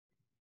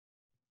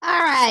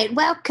All right,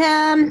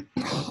 welcome.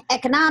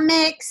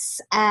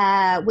 Economics.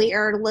 We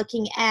are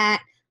looking at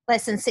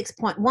lesson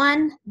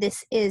 6.1.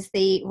 This is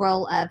the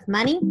role of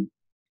money.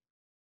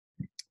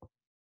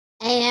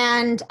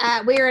 And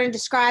we are going to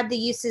describe the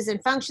uses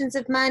and functions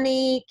of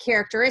money,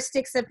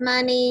 characteristics of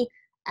money.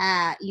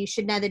 You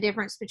should know the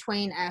difference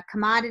between a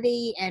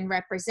commodity and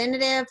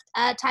representative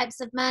types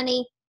of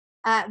money.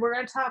 We're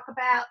going to talk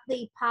about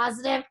the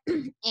positive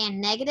and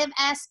negative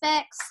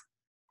aspects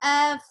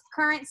of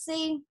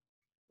currency.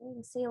 You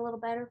can see a little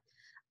better.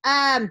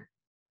 As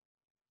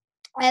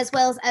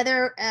well as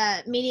other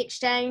media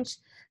exchange.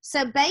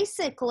 So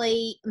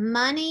basically,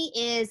 money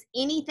is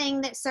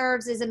anything that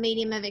serves as a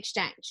medium of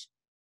exchange.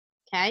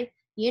 Okay,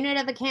 unit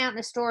of account and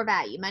a store of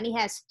value. Money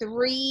has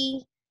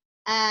three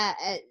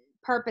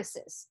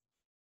purposes.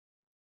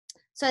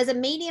 So as a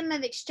medium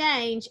of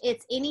exchange,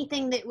 it's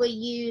anything that we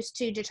use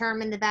to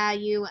determine the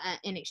value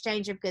in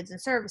exchange of goods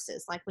and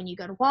services. Like when you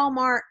go to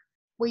Walmart,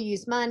 we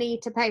use money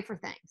to pay for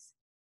things.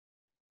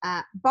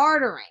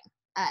 Bartering.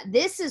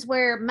 This is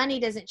where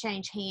money doesn't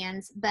change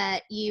hands,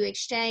 but you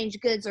exchange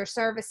goods or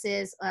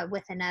services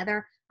with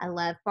another. I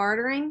love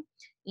bartering.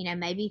 You know,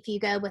 maybe if you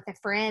go with a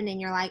friend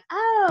and you're like,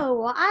 oh,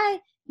 well,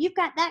 you've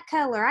got that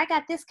color, I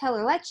got this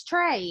color, let's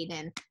trade.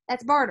 And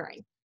that's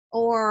bartering.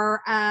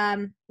 Or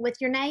with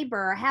your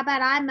neighbor, how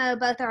about I mow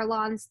both our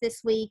lawns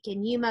this week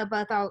and you mow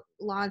both our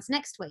lawns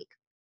next week?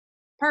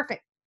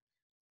 Perfect.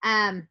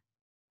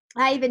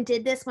 I even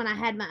did this when I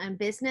had my own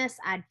business.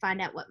 I'd find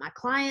out what my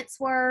clients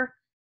were,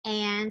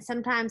 and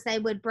sometimes they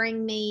would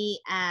bring me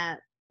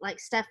like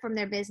stuff from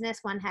their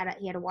business.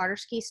 He had a water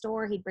ski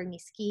store. He'd bring me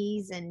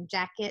skis and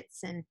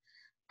jackets, and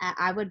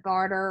I would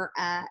barter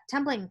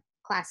tumbling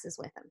classes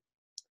with him.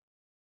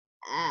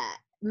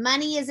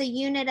 Money is a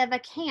unit of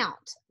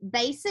account.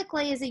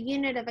 Basically, as a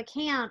unit of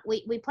account,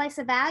 we place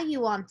a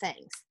value on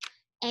things,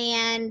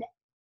 and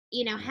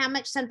you know how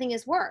much something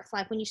is worth.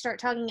 Like when you start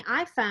talking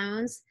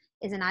iPhones,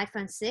 is an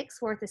iPhone 6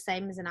 worth the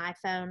same as an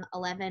iPhone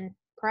 11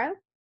 Pro?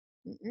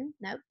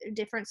 Nope,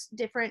 different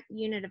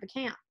unit of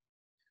account.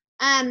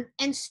 And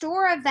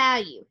store of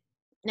value.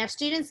 Now,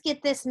 students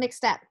get this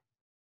mixed up,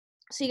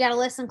 so you got to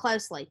listen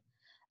closely.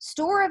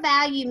 Store of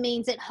value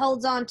means it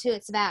holds on to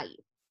its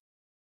value.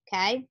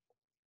 Okay,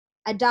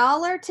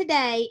 $1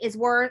 today is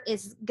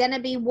going to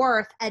be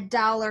worth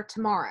 $1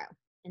 tomorrow.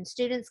 And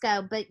students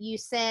go, but you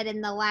said in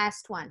the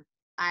last one.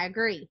 I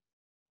agree.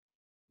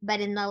 But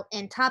in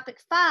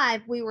topic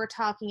 5, we were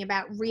talking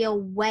about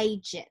real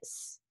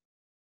wages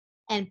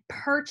and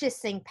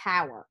purchasing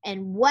power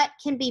and what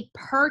can be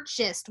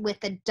purchased with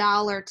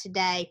 $1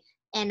 today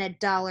and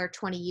 $1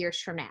 20 years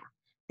from now.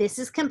 This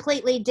is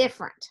completely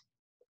different.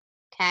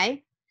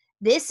 Okay.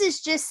 This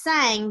is just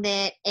saying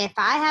that if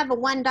I have a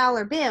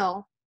 $1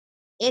 bill,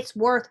 it's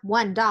worth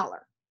 $1.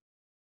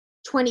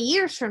 20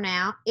 years from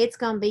now, it's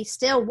going to be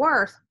still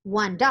worth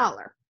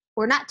 $1.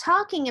 We're not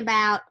talking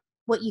about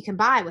what you can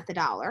buy with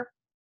 $1.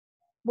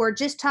 We're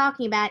just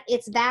talking about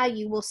its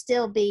value will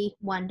still be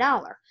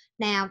 $1.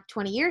 Now,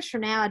 20 years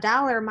from now,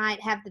 $1 might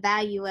have the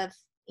value of,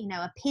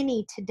 a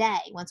penny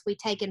today once we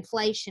take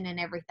inflation and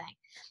everything.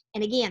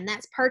 And again,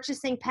 that's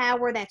purchasing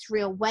power, that's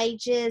real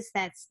wages,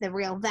 that's the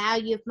real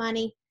value of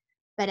money.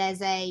 But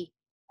as a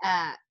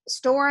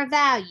store of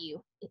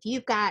value, if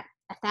you've got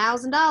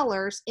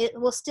 $1,000, it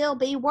will still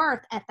be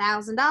worth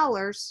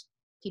 $1,000. If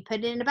you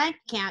put it in a bank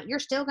account, you're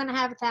still going to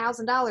have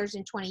 $1,000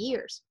 in 20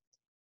 years.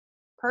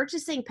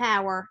 Purchasing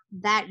power,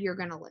 that you're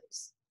going to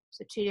lose.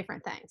 So two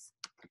different things.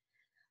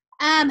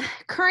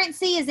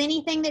 Currency is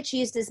anything that's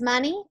used as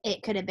money.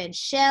 It could have been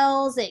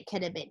shells. It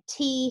could have been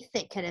teeth.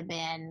 It could have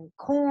been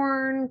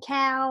corn,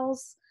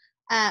 cows.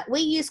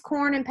 We use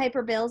coins and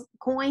paper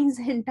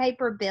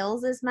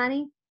bills as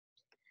money.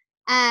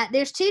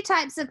 There's two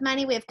types of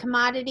money. We have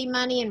commodity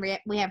money and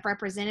we have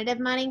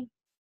representative money.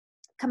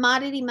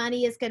 Commodity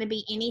money is going to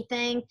be any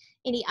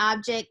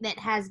object that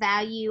has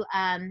value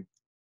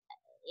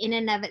in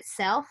and of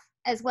itself,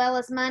 as well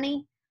as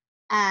money.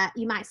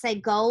 You might say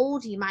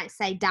gold, you might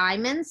say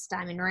diamond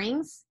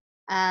rings,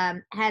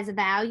 has a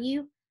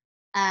value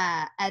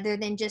other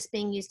than just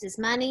being used as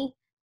money.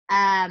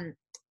 A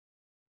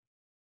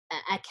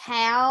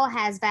cow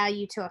has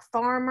value to a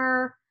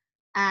farmer.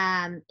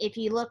 If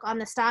you look on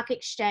the stock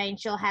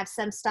exchange, you'll have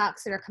some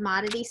stocks that are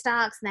commodity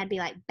stocks, and that'd be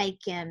like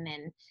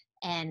bacon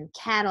and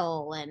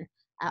cattle and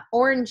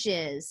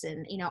oranges.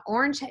 And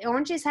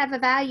oranges have a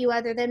value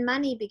other than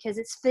money because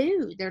it's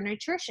food, they're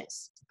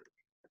nutritious.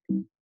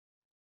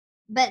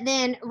 But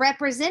then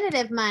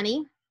representative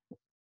money,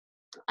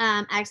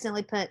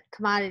 accidentally put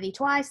commodity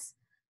twice.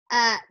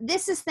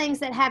 This is things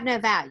that have no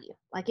value.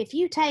 Like if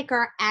you take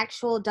our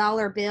actual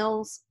dollar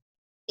bills,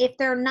 if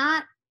they're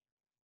not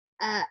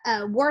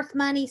worth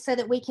money so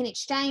that we can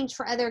exchange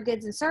for other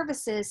goods and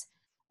services,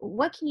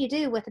 what can you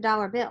do with a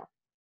dollar bill?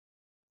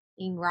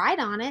 You can write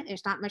on it.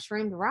 There's not much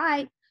room to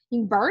write. You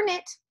can burn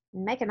it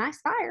and make a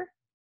nice fire.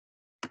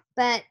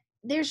 But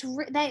there's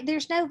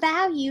no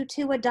value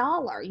to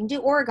 $1. You can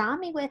do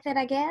origami with it,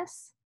 I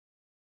guess.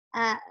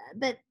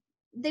 But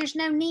there's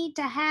no need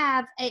to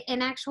have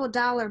an actual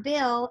dollar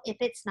bill if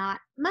it's not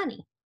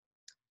money.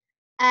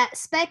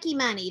 Specky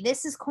money.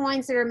 This is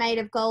coins that are made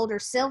of gold or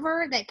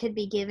silver that could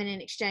be given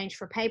in exchange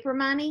for paper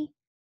money.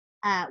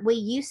 We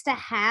used to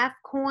have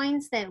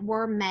coins that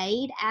were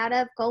made out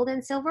of gold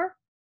and silver.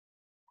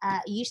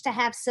 Used to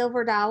have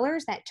silver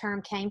dollars. That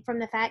term came from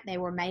the fact they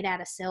were made out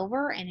of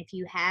silver, and if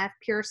you have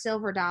pure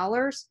silver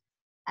dollars,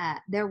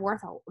 they're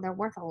worth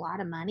a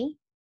lot of money.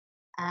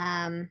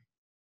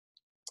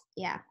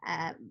 Yeah,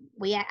 I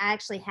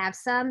actually have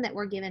some that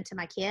were given to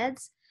my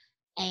kids,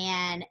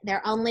 and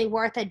they're only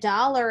worth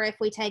 $1 if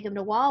we take them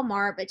to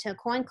Walmart, but to a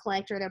coin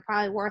collector, they're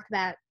probably worth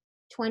about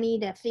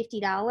 $20 to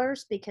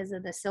 $50 because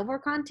of the silver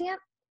content.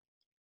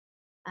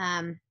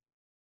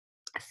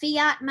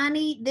 Fiat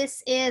money,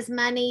 this is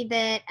money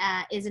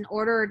that is an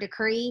order or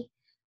decree.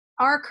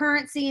 Our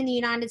currency in the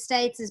United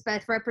States is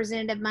both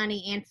representative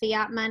money and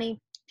fiat money.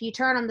 If you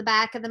turn on the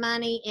back of the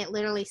money, it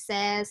literally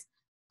says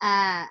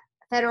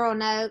federal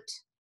note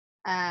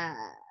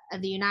of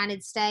the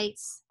United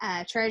States,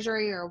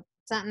 Treasury or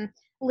something,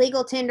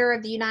 legal tender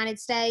of the United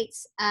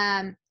States.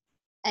 Again,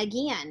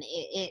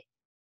 it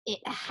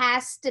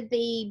has to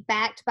be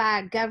backed by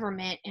a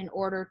government in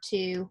order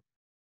to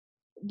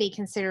be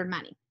considered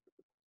money.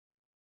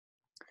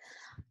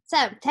 So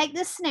take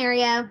this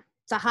scenario.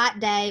 It's a hot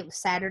day. It was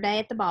Saturday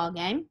at the ball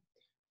game,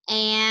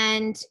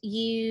 and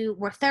you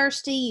were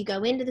thirsty. You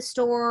go into the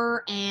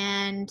store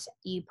and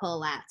you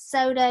pull out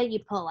soda. You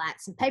pull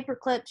out some paper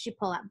clips. You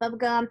pull out bubble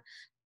gum.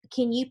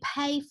 Can you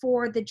pay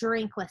for the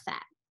drink with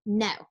that?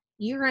 No,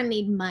 you're going to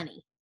need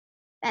money.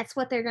 That's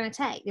what they're going to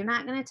take. They're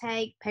not going to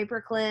take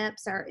paper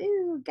clips or,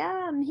 ooh,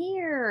 gum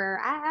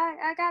here.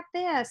 I got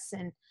this.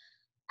 And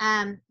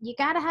you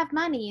got to have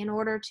money in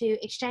order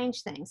to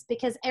exchange things,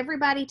 because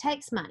everybody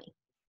takes money,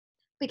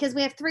 because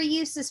we have 3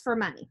 uses for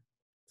money.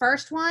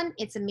 First one,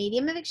 it's a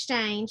medium of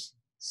exchange,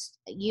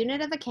 a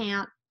unit of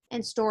account,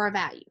 and store of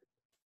value.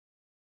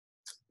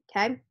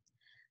 Okay,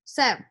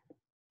 so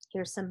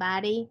here's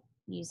somebody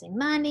using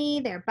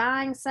money. They're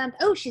buying something.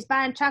 Oh, she's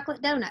buying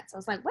chocolate donuts. I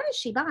was like, what is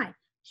she buying?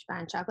 She's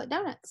buying chocolate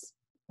donuts.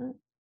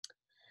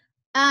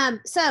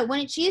 So when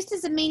it's used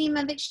as a medium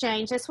of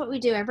exchange, that's what we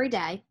do every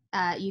day.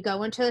 You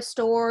go into a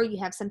store, you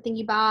have something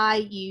you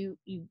buy, you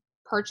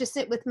purchase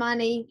it with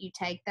money, you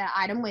take the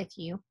item with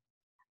you.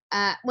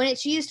 When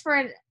it's used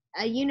for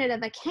a unit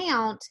of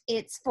account,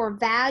 it's for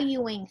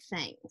valuing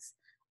things.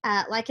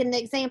 Like in the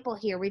example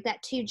here, we've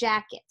got 2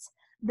 jackets.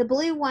 The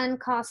blue one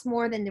costs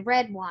more than the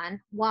red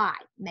one. Why?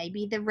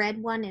 Maybe the red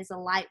one is a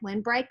light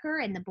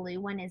windbreaker and the blue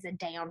one is a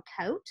down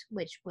coat,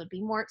 which would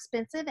be more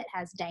expensive. It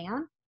has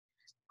down.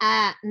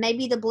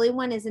 Maybe the blue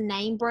one is a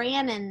name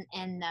brand and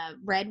the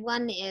red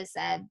one is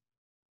a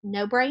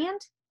no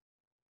brand.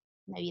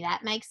 Maybe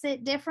that makes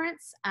it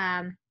difference.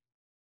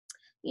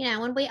 You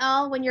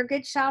know, when you're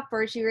good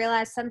shoppers, you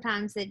realize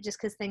sometimes that just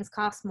because things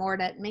cost more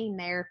doesn't mean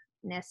they're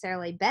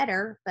necessarily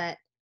better, but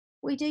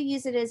we do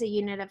use it as a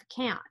unit of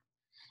account.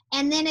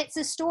 And then it's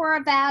a store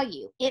of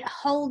value. It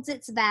holds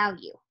its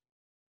value.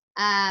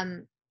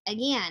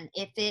 Again,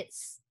 if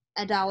it's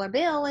a dollar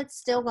bill, it's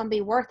still going to be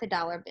worth a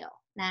dollar bill.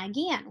 Now,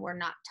 again, we're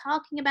not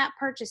talking about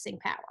purchasing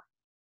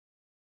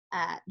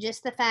power.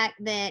 Just the fact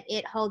that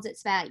it holds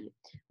its value.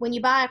 When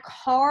you buy a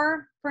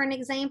car, for an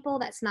example,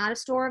 that's not a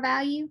store of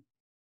value.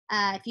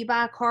 If you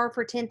buy a car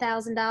for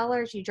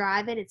 $10,000, you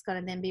drive it, it's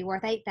going to then be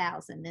worth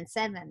 $8,000, then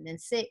 $7,000, then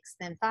 $6,000,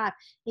 then $5,000.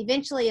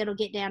 Eventually, it'll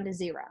get down to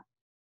 $0.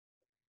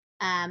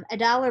 A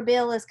dollar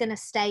bill is going to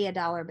stay a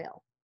dollar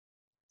bill.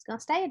 It's going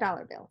to stay a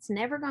dollar bill. It's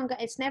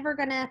never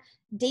going to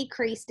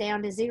decrease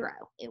down to 0.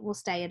 It will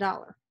stay a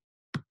dollar.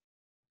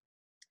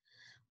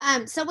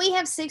 So we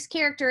have 6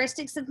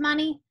 characteristics of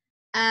money.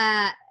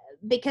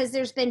 Because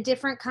there's been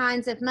different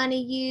kinds of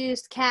money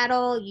used.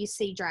 Cattle, you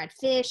see dried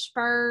fish,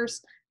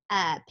 furs,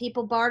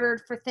 people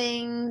bartered for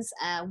things,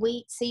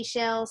 wheat,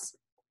 seashells.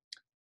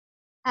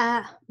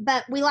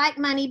 But we like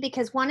money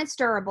because, one, it's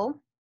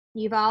durable.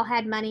 You've all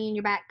had money in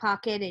your back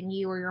pocket and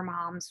you or your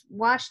mom's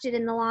washed it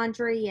in the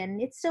laundry and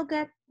it's still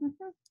good.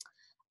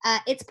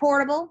 It's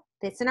portable,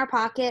 fits in our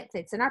pocket,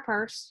 fits in our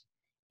purse.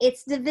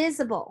 It's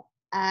divisible.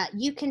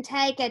 You can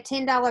take a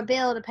 $10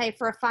 bill to pay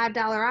for a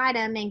 $5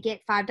 item and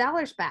get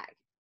 $5 back.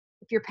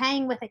 If you're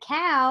paying with a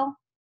cow,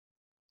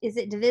 is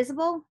it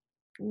divisible?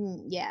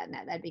 Yeah, no,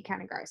 that'd be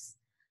kind of gross.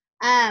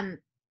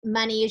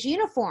 Money is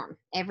uniform.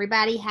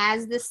 Everybody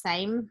has the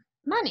same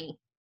money.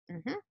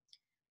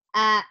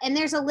 And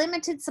there's a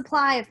limited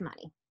supply of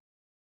money.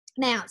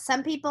 Now,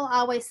 some people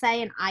always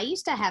say, and I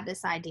used to have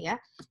this idea,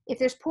 if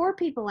there's poor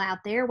people out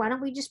there, why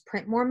don't we just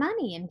print more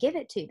money and give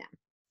it to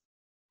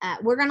them?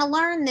 We're going to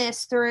learn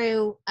this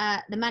through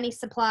the money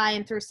supply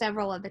and through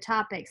several of the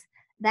topics.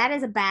 That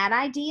is a bad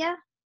idea,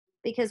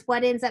 because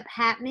what ends up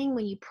happening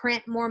when you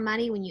print more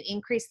money, when you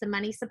increase the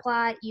money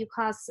supply, you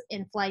cause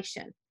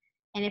inflation.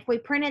 And if we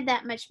printed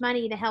that much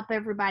money to help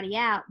everybody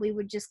out, we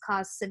would just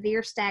cause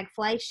severe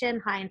stagflation,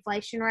 high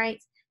inflation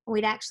rates, and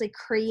we'd actually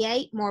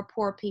create more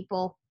poor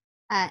people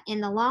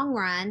in the long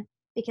run,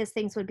 because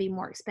things would be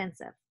more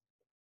expensive.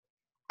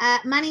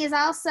 Money is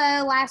also,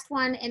 last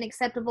one, an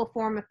acceptable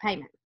form of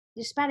payment.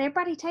 Just about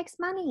everybody takes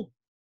money.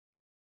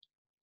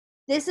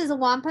 This is a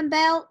wampum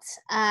belt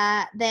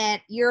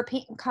that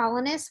European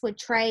colonists would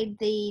trade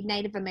the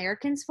Native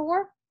Americans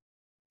for.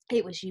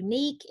 It was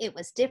unique. It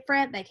was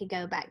different. They could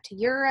go back to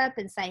Europe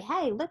and say,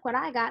 hey, look what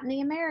I got in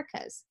the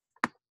Americas.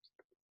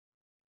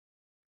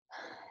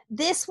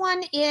 This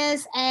one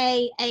is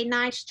a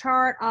nice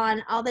chart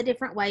on all the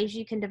different ways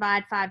you can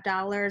divide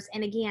 $5.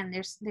 And again,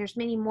 there's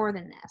many more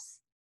than this.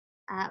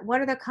 What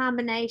are the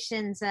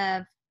combinations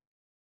of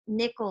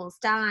nickels,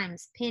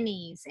 dimes,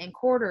 pennies, and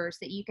quarters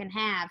that you can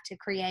have to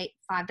create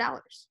 $5?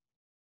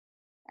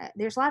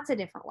 There's lots of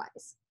different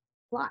ways.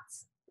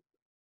 Lots.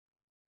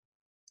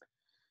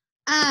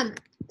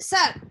 So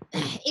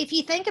if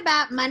you think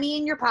about money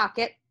in your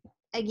pocket,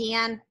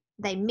 again,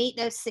 they meet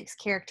those 6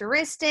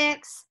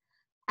 characteristics.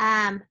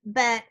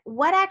 But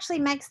what actually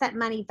makes that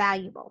money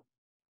valuable?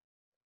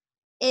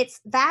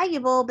 It's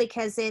valuable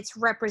because it's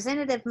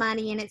representative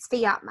money and it's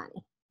fiat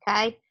money.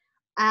 Okay.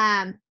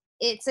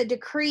 It's a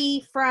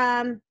decree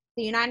from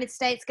the United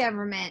States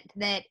government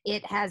that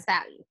it has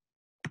value.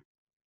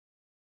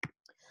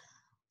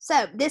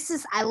 So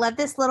I love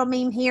this little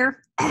meme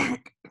here.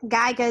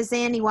 Guy goes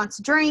in, he wants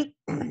a drink.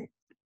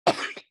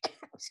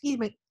 Excuse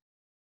me.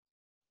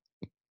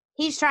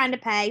 He's trying to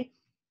pay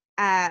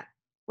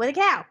with a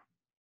cow.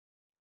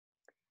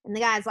 And the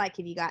guy's like,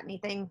 have you got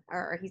anything?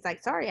 Or he's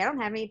like, sorry, I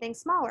don't have anything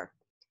smaller.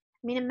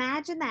 I mean,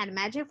 imagine that.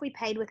 Imagine if we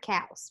paid with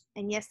cows.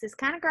 And yes, this is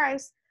kind of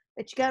gross,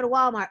 but you go to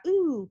Walmart.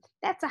 Ooh,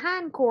 that's a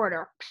hind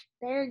quarter.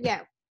 There you go.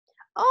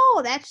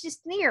 Oh, that's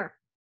just an ear.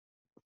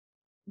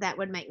 That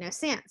would make no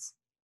sense.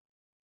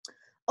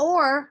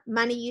 Or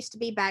money used to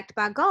be backed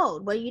by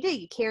gold. What do?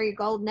 You carry a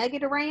gold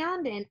nugget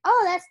around and,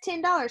 oh, that's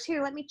 $10.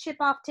 Here, let me chip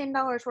off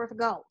 $10 worth of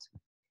gold.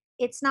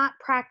 It's not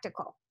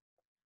practical.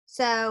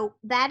 So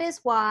that is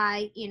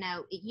why,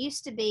 it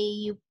used to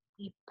be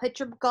you put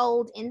your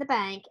gold in the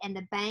bank and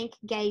the bank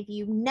gave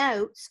you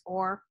notes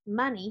or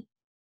money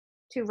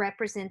to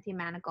represent the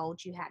amount of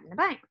gold you had in the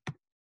bank.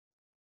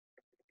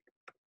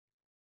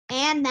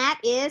 And that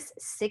is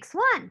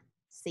 6-1.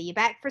 See you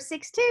back for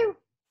 6-2.